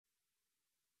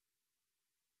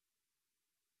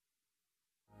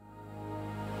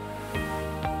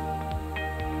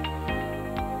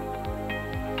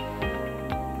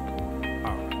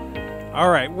All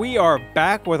right, we are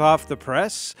back with Off the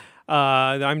Press.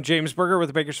 I'm James Berger with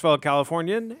the Bakersfield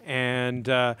Californian, and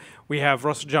we have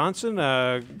Russell Johnson,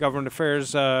 government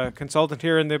affairs consultant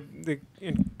here in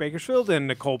Bakersfield, and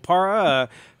Nicole Parra,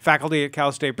 faculty at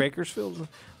Cal State Bakersfield,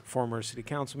 former city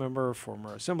council member,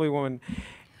 former assemblywoman.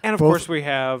 And, of course, we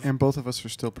have... And both of us are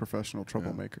still professional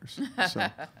troublemakers. So.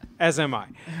 As am I.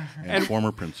 And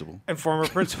former principal. And former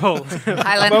principal.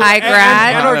 Highland High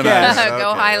grad. And our guest.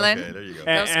 Go Highland. Okay, there you go.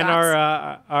 And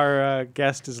our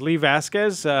guest is Lee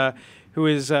Vasquez, who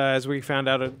is, as we found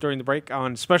out during the break,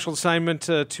 on special assignment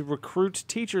to recruit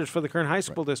teachers for the Kern High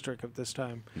School District at this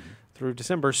time through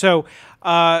December. So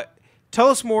tell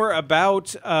us more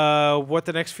about what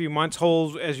the next few months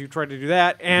hold as you try to do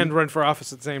that and run for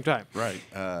office at the same time. Right.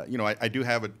 I do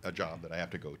have a job that I have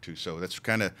to go to, so that's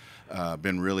kind of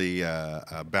been really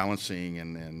balancing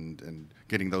and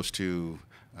getting those two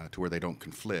to where they don't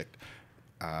conflict.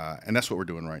 And that's what we're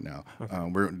doing right now. Okay.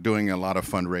 We're doing a lot of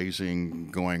fundraising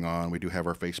going on. We do have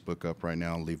our Facebook up right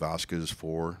now, Lee Vasquez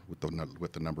 4 with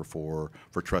the number 4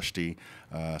 for trustee.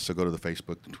 So go to the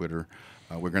Facebook, Twitter.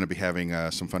 We're going to be having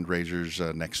some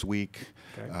fundraisers next week,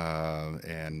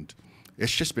 and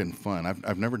it's just been fun.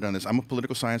 I've never done this. I'm a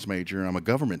political science major. I'm a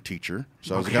government teacher,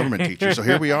 so I was a government teacher. So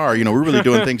here we are. We're really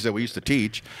doing things that we used to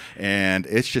teach, and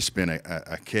it's just been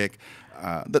a kick.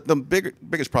 The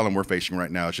biggest problem we're facing right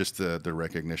now is just the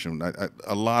recognition.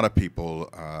 A lot of people,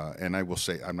 and I will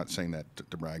say, I'm not saying that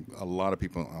to brag, a lot of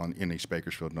people in East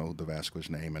Bakersfield know the Vasquez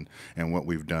name and what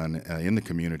we've done in the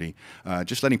community.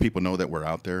 Just letting people know that we're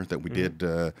out there, that we did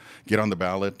get on the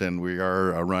ballot and we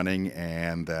are running,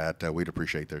 and that we'd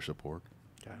appreciate their support.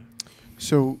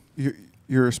 So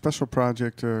you're a special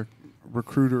project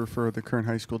recruiter for the Kern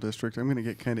High School District. I'm going to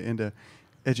get kind of into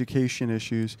education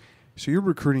issues. So you're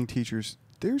recruiting teachers.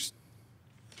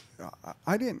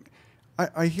 I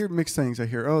hear mixed things. I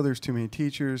hear, oh, there's too many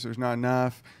teachers. There's not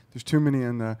enough. There's too many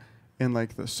in the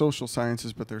social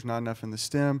sciences, but there's not enough in the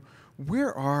STEM.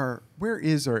 Where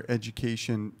is our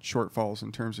education shortfalls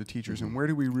in terms of teachers, and where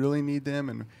do we really need them,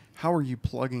 and how are you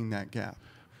plugging that gap?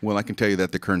 Well, I can tell you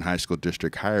that the Kern High School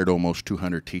District hired almost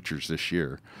 200 teachers this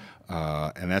year.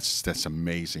 And that's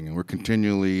amazing, and we're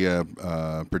continually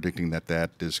predicting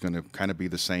that is going to kind of be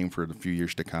the same for the few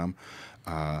years to come.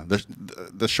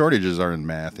 The shortages are in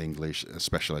math, English,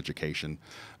 special education.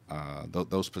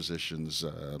 Those positions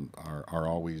are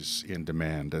always in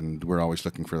demand, and we're always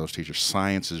looking for those teachers.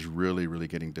 Science is really, really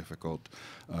getting difficult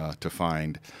to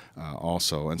find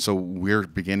also, and so we're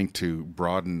beginning to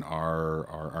broaden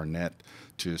our net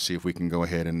to see if we can go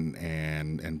ahead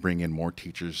and bring in more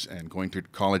teachers and going to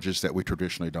colleges that we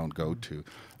traditionally don't go to,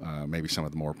 maybe some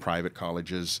of the more private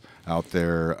colleges out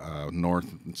there, North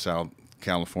and South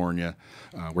California.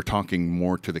 We're talking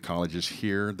more to the colleges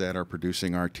here that are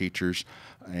producing our teachers,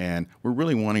 and we're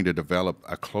really wanting to develop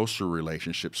a closer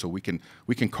relationship so we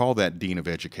can call that dean of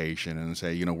education and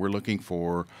say, we're looking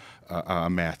for a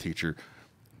math teacher.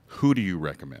 Who do you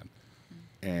recommend?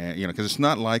 And because it's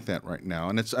not like that right now,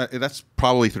 and that's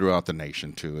probably throughout the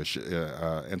nation too.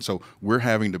 And so we're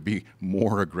having to be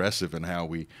more aggressive in how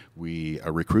we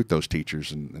recruit those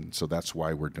teachers, and so that's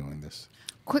why we're doing this.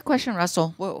 Quick question,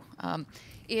 Russell. Whoa.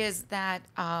 Is that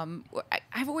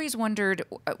I've always wondered,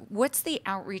 what's the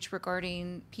outreach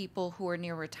regarding people who are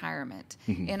near retirement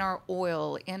in our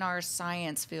oil, in our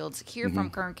science fields here from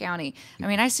Kern County? I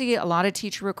mean, I see a lot of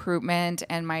teacher recruitment,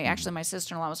 and my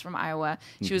sister-in-law was from Iowa.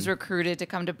 She was recruited to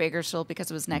come to Bakersfield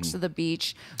because it was next to the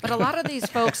beach. But a lot of these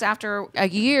folks, after a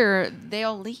year,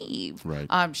 they'll leave. Right.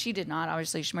 She did not.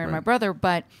 Obviously, she married my brother.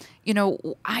 But,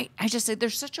 I just say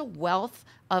there's such a wealth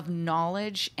of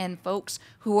knowledge and folks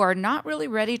who are not really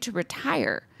ready to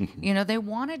retire. They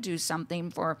want to do something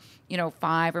for,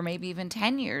 5 or maybe even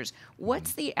 10 years.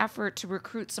 What's the effort to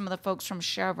recruit some of the folks from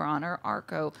Chevron or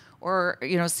ARCO or,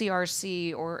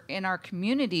 CRC or in our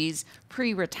communities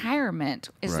pre-retirement?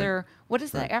 What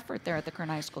is the effort there at the Kern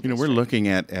High School District? We're looking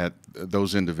at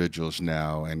those individuals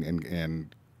now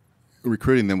and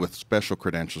recruiting them with special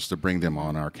credentials to bring them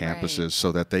on our campuses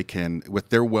so that they can, with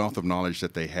their wealth of knowledge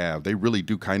that they have, they really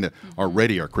do kind of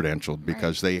already are credentialed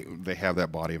because they have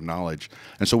that body of knowledge.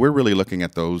 And so we're really looking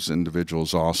at those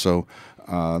individuals also.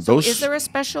 Is there a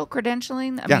special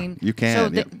credentialing? I mean, you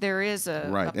can. So there is a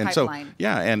pipeline. And so,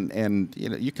 and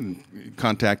you can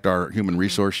contact our Human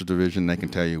Resources Division. They can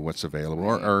tell you what's available,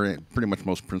 or pretty much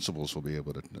most principals will be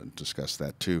able to discuss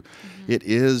that too. It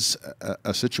is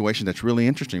a situation that's really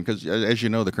interesting because, as you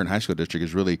know, the Kern High School District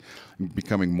is really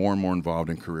becoming more and more involved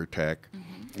in career tech.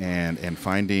 and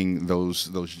finding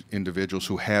those individuals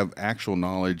who have actual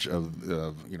knowledge of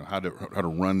how to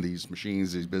run these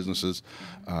machines, these businesses,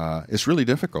 it's really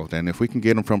difficult. And if we can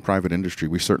get them from private industry,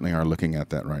 we certainly are looking at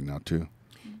that right now too.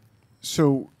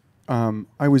 So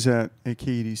I was at a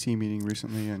KEDC meeting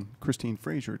recently, and Christine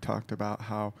Frazier talked about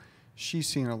how she's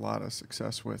seen a lot of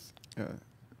success with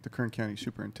the Kern County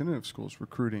Superintendent of Schools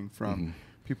recruiting from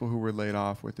people who were laid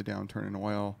off with the downturn in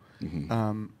oil.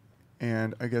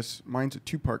 And I guess mine's a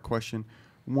two-part question.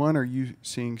 One, are you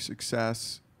seeing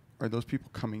success? Are those people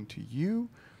coming to you,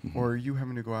 or are you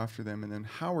having to go after them? And then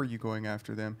how are you going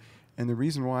after them? And the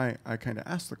reason why I kind of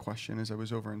asked the question is I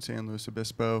was over in San Luis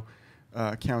Obispo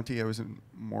County. I was in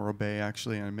Morro Bay,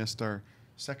 actually, and I missed our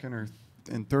second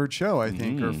and third show, I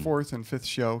think, or fourth and fifth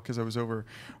show because I was over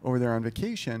there on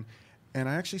vacation. And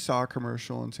I actually saw a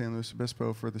commercial in San Luis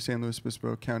Obispo for the San Luis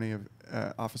Obispo County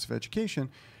Office of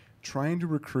Education trying to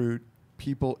recruit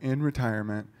people in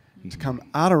retirement to come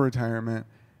out of retirement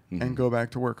and go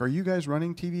back to work. Are you guys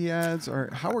running TV ads, or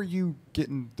how are you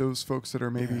getting those folks that are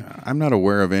maybe... I'm not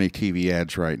aware of any TV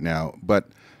ads right now, but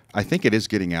I think it is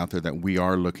getting out there that we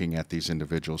are looking at these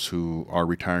individuals who are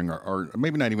retiring or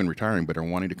maybe not even retiring, but are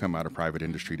wanting to come out of private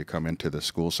industry to come into the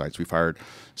school sites. We've hired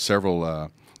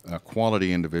several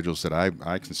quality individuals that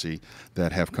I can see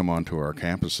that have come onto our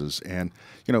campuses. And,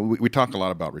 we talk a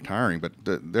lot about retiring, but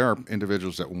there are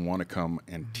individuals that want to come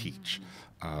and teach.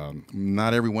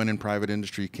 Not everyone in private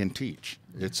industry can teach.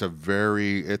 It's a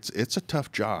it's a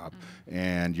tough job,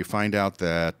 and you find out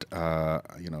that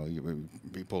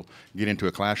people get into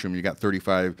a classroom. You got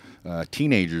 35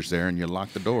 teenagers there, and you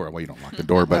lock the door. Well, you don't lock the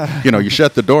door, but you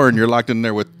shut the door, and you're locked in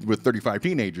there with 35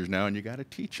 teenagers now, and you got to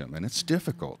teach them, and it's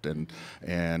difficult.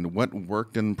 And what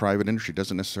worked in private industry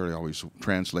doesn't necessarily always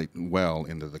translate well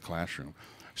into the classroom.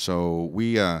 So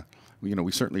we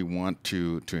certainly want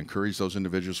to encourage those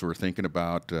individuals who are thinking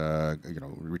about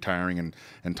retiring and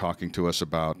talking to us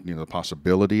about the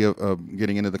possibility of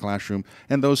getting into the classroom,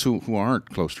 and those who aren't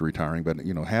close to retiring but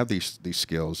have these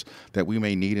skills that we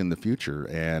may need in the future.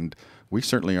 And we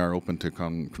certainly are open to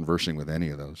conversing with any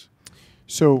of those.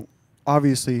 So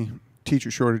obviously teacher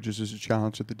shortages is a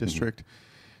challenge at the district.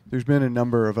 There's been a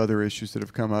number of other issues that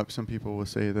have come up. Some people will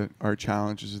say that our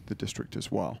challenges at the district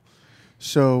as well.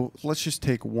 So let's just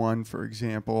take one, for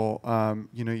example.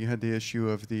 You had the issue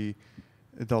of the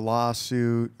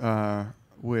lawsuit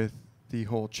with the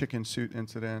whole chicken suit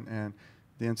incident and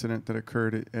the incident that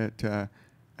occurred at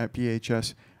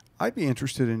BHS. I'd be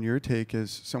interested in your take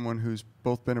as someone who's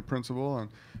both been a principal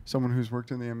and someone who's worked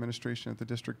in the administration at the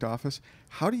district office.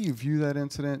 How do you view that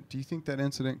incident? Do you think that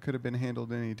incident could have been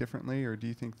handled any differently, or do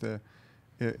you think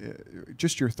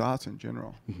just your thoughts in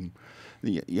general?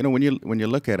 When you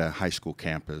look at a high school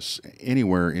campus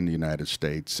anywhere in the United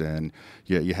States, and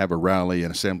you have a rally, an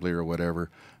assembly, or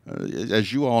whatever,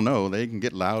 as you all know, they can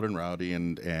get loud and rowdy,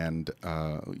 and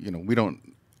we don't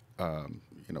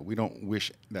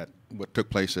wish that what took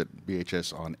place at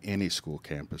BHS on any school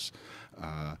campus.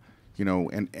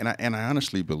 And I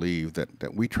honestly believe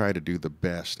that we try to do the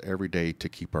best every day to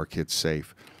keep our kids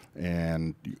safe.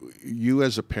 And you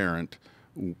as a parent,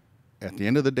 at the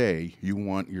end of the day, you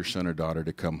want your son or daughter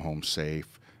to come home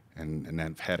safe and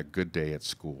have had a good day at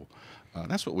school.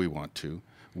 That's what we want to.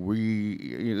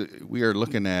 We are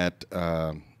looking at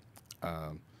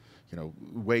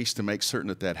ways to make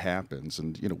certain that happens,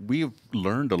 and we've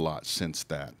learned a lot since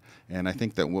that. And I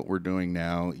think that what we're doing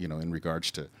now, in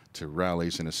regards to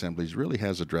rallies and assemblies, really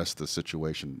has addressed the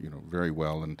situation, very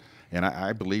well. And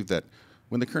I believe that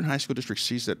when the Kern High School District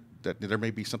sees that there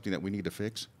may be something that we need to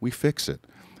fix, we fix it.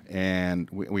 And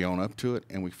we own up to it,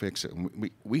 and we fix it.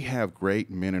 We have great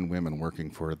men and women working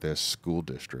for this school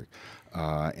district,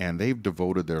 and they've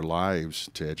devoted their lives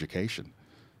to education.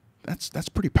 That's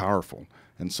pretty powerful.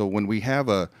 And so when we have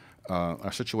a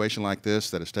situation like this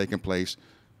that has taken place,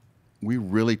 we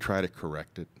really try to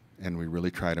correct it, and we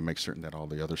really try to make certain that all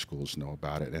the other schools know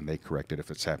about it, and they correct it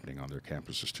if it's happening on their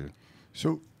campuses too.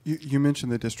 So you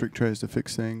mentioned the district tries to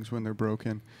fix things when they're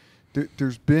broken.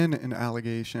 There's been an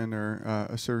allegation or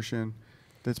assertion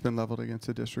that's been leveled against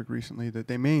the district recently that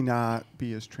they may not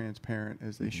be as transparent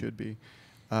as they should be,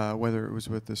 whether it was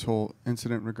with this whole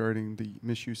incident regarding the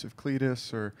misuse of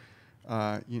Cletus, or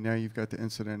you've got the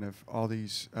incident of all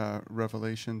these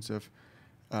revelations of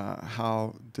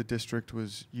how the district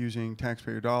was using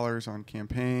taxpayer dollars on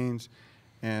campaigns,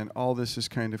 and all this is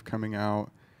kind of coming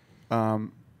out.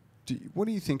 What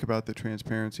do you think about the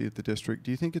transparency at the district?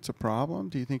 Do you think it's a problem?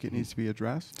 Do you think it needs to be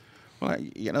addressed? Well,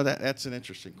 that's an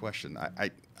interesting question.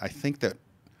 I think that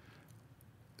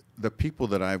the people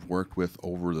that I've worked with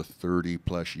over the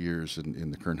 30-plus years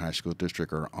in the Kern High School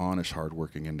District are honest,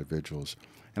 hardworking individuals.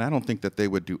 And I don't think that they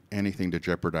would do anything to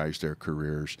jeopardize their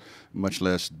careers, much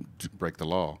less break the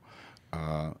law.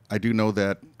 I do know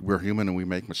that we're human and we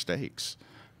make mistakes.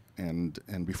 And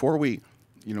before we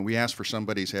ask for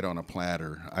somebody's head on a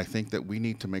platter, I think that we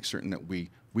need to make certain that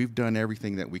we've done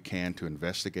everything that we can to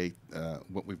investigate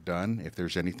what we've done, if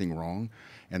there's anything wrong,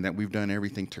 and that we've done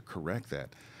everything to correct that.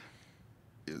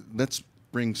 Let's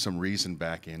bring some reason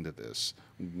back into this.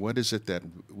 What is it that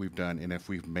we've done? And if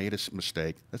we've made a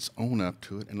mistake, let's own up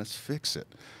to it and let's fix it.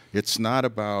 It's not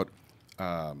about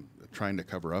trying to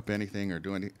cover up anything or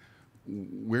do anything.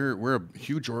 We're a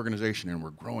huge organization and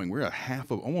we're growing. We're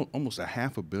almost a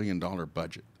 $500 million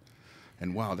budget,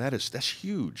 and wow, that's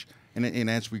huge. And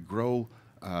as we grow,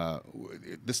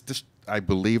 this I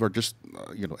believe are just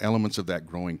elements of that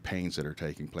growing pains that are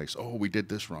taking place. Oh, we did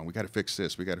this wrong. We got to fix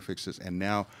this. We got to fix this. And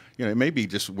now it may be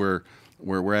just where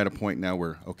we're at a point now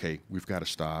where okay, we've got to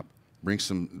stop, bring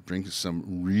some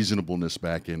reasonableness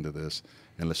back into this,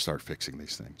 and let's start fixing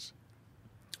these things.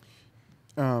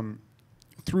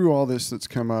 Through all this that's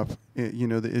come up,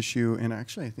 the issue, and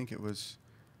actually I think it was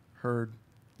heard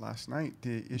last night,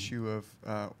 the issue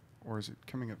of, or is it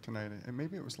coming up tonight? And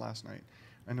maybe it was last night.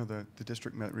 I know the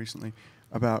district met recently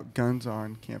about guns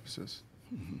on campuses.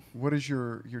 Mm-hmm. What is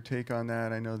your take on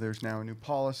that? I know there's now a new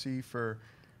policy for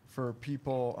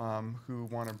people who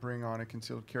want to bring on a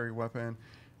concealed carry weapon.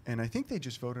 And I think they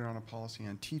just voted on a policy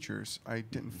on teachers. I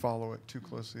didn't follow it too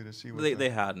closely to see what they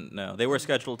hadn't. No, they were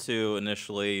scheduled to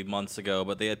initially months ago,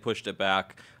 but they had pushed it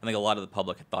back. I think a lot of the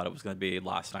public had thought it was going to be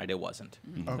last night. It wasn't.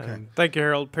 Okay. Thank you,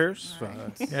 Harold Pierce,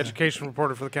 education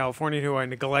reporter for the Californian, who I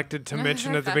neglected to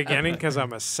mention at the beginning because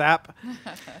I'm a sap.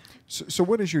 So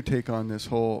what is your take on this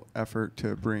whole effort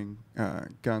to bring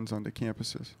guns onto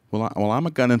campuses? Well, I'm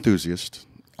a gun enthusiast.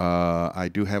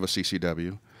 I do have a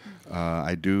CCW.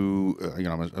 I do,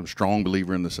 I'm a strong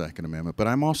believer in the Second Amendment, but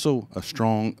I'm also a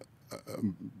strong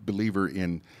believer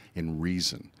in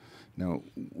reason. Now,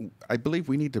 I believe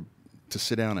we need to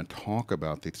sit down and talk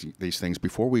about these things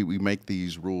before we make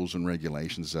these rules and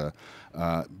regulations,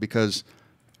 because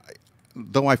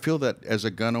though I feel that as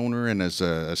a gun owner and as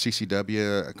a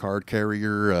CCW card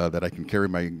carrier that I can carry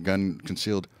my gun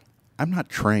concealed, I'm not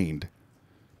trained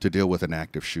to deal with an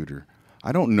active shooter.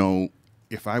 I don't know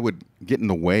if I would get in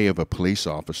the way of a police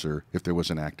officer if there was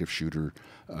an active shooter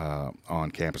on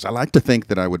campus. I like to think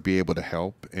that I would be able to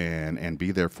help and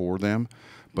be there for them,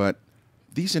 but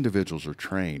these individuals are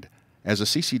trained. As a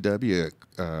CCW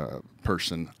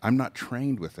person, I'm not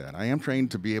trained with that. I am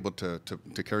trained to be able to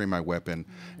carry my weapon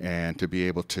and to be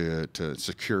able to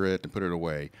secure it and put it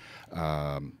away.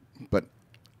 But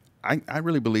I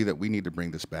really believe that we need to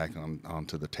bring this back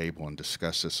onto the table and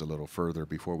discuss this a little further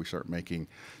before we start making,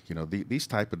 these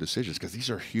type of decisions, because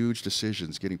these are huge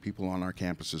decisions, getting people on our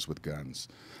campuses with guns.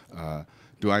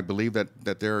 Do I believe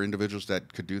that there are individuals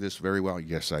that could do this very well?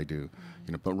 Yes, I do.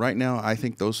 But right now, I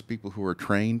think those people who are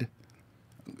trained,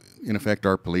 in effect,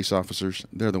 our police officers,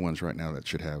 they're the ones right now that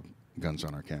should have guns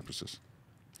on our campuses.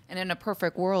 And in a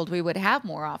perfect world, we would have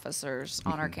more officers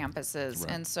on our campuses.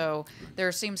 Right. And so there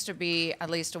seems to be at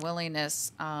least a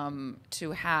willingness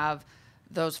to have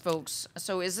those folks.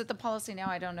 So is it the policy now?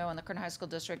 I don't know. In the Kern High School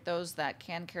District, those that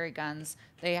can carry guns,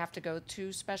 they have to go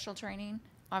to special training?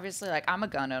 Obviously, like I'm a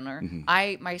gun owner.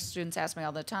 My students ask me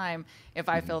all the time if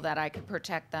I feel that I could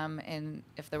protect them and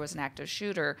if there was an active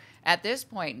shooter. At this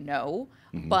point, no.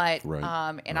 But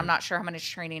and I'm not sure how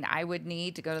much training I would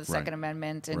need to go to the Second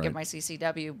Amendment and get my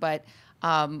CCW. But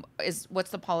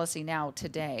what's the policy now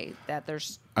today that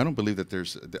there's? I don't believe that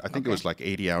there's. I think it was like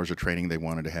 80 hours of training they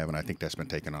wanted to have, and I think that's been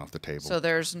taken off the table. So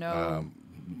there's no.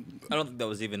 I don't think that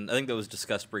was even. I think that was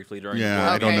discussed briefly during. Yeah,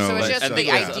 the I don't know. So it's just I think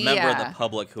the it was a member of the idea.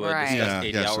 public who had discussed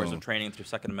 80 hours so. of training through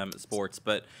Second Amendment sports,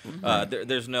 but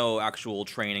there's no actual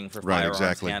training for Right, firearms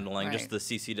exactly. handling. Right. Just the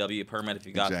CCW permit. If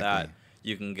you got Exactly. that,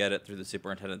 you can get it through the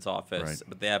superintendent's office. Right.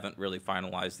 But they haven't really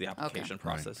finalized the application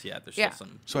process yet. There's Yeah. still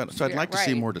some. So I'd like to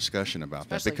see Right. more discussion about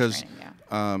Especially that,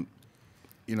 because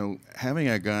training, having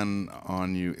a gun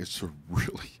on you is a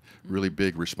really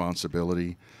big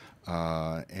responsibility,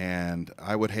 and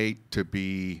I would hate to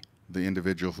be the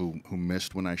individual who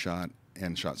missed when I shot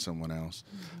and shot someone else.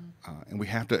 And we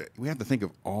have to think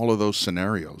of all of those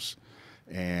scenarios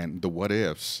and the what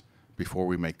ifs before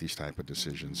we make these type of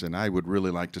decisions. And I would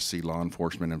really like to see law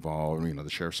enforcement involved, the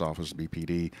sheriff's office,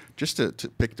 BPD, just to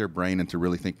pick their brain and to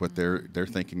really think what they're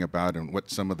thinking about and what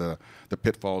some of the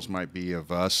pitfalls might be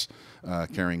of us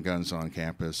carrying guns on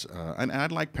campus. And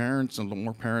I'd like parents, a little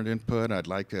more parent input. I'd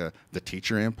like the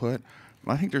teacher input.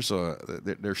 I think there's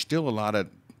still a lot of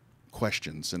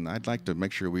questions, and I'd like to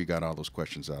make sure we got all those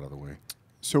questions out of the way.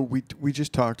 So we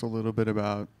just talked a little bit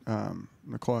about,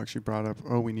 Nicole actually brought up,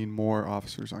 we need more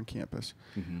officers on campus.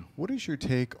 Mm-hmm. What is your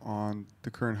take on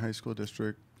the current high school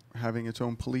district having its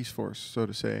own police force, so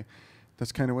to say?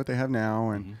 That's kind of what they have now,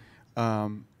 and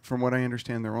from what I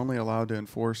understand, they're only allowed to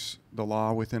enforce the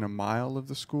law within a mile of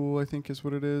the school, I think is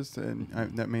what it is, and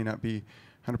that may not be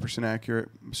 100% accurate.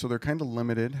 So they're kind of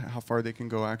limited how far they can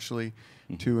go actually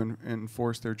to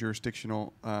enforce their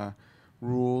jurisdictional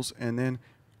rules. And then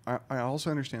I also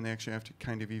understand they actually have to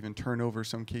kind of even turn over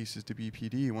some cases to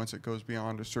BPD once it goes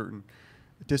beyond a certain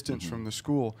distance from the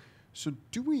school. So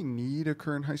do we need a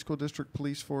Kern High School District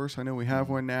police force? I know we have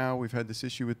one now. We've had this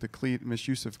issue with the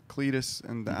misuse of Cletus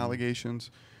and the allegations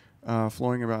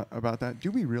flowing about that.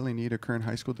 Do we really need a Kern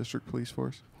High School District police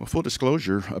force? Well, full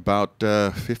disclosure, about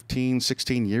 15,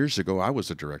 16 years ago, I was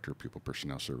the director of Pupil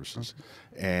Personnel Services.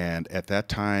 Okay. And at that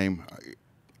time,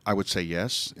 I would say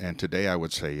yes, and today I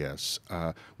would say yes.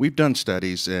 We've done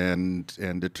studies and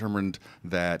determined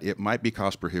that it might be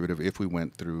cost prohibitive if we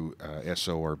went through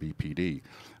SO or BPD.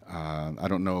 I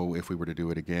don't know if we were to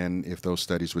do it again, if those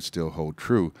studies would still hold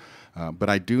true. But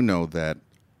I do know that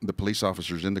the police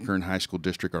officers in the Kern High School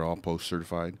District are all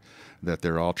post-certified, that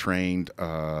they're all trained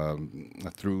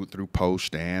through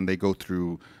post, and they go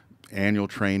through annual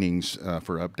trainings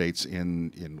for updates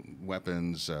in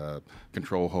weapons,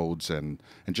 control holds, and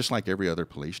just like every other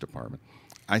police department.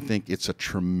 I think it's a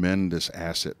tremendous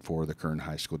asset for the Kern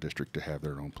High School District to have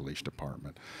their own police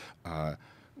department.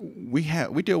 We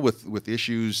deal with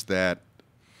issues that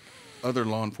other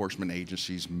law enforcement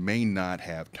agencies may not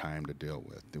have time to deal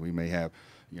with. We may have,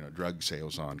 drug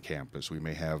sales on campus. We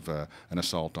may have an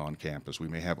assault on campus. We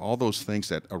may have all those things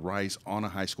that arise on a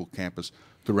high school campus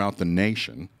throughout the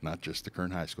nation, not just the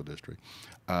Kern High School District,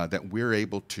 that we're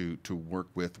able to work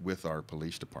with our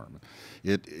police department.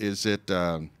 Does it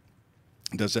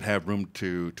have room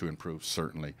to improve?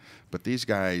 Certainly. But these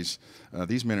guys,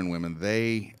 these men and women,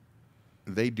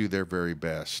 they do their very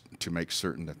best to make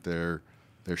certain that their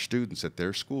students at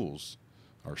their schools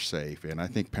are safe. And I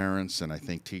think parents and I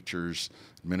think teachers,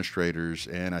 administrators,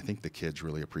 and I think the kids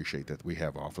really appreciate that we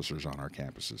have officers on our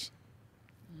campuses.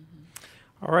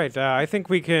 All right, I think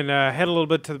we can head a little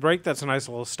bit to the break. That's a nice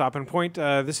little stopping point.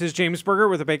 This is James Berger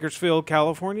with the Bakersfield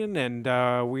Californian, and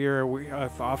we are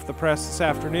off the press this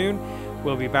afternoon.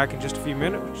 We'll be back in just a few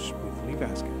minutes with Lee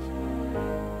Vasquez.